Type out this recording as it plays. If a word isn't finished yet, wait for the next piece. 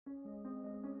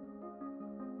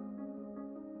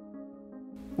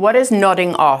What is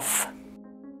nodding off?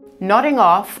 Nodding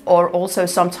off, or also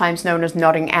sometimes known as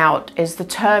nodding out, is the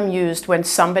term used when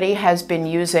somebody has been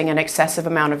using an excessive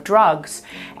amount of drugs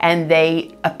and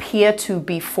they appear to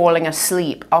be falling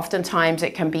asleep. Oftentimes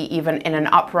it can be even in an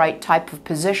upright type of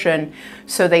position,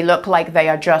 so they look like they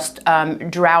are just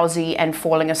drowsy and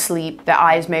falling asleep. Their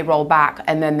eyes may roll back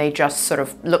and then they just sort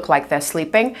of look like they're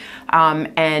sleeping,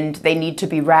 and they need to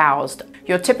be roused.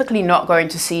 You're typically not going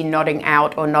to see nodding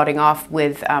out or nodding off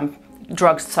with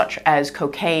drugs such as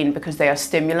cocaine, because they are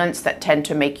stimulants that tend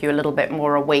to make you a little bit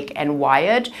more awake and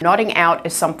wired. Nodding out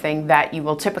is something that you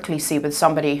will typically see with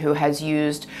somebody who has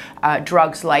used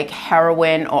drugs like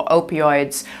heroin or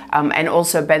opioids, and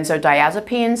also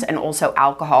benzodiazepines and also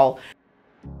alcohol.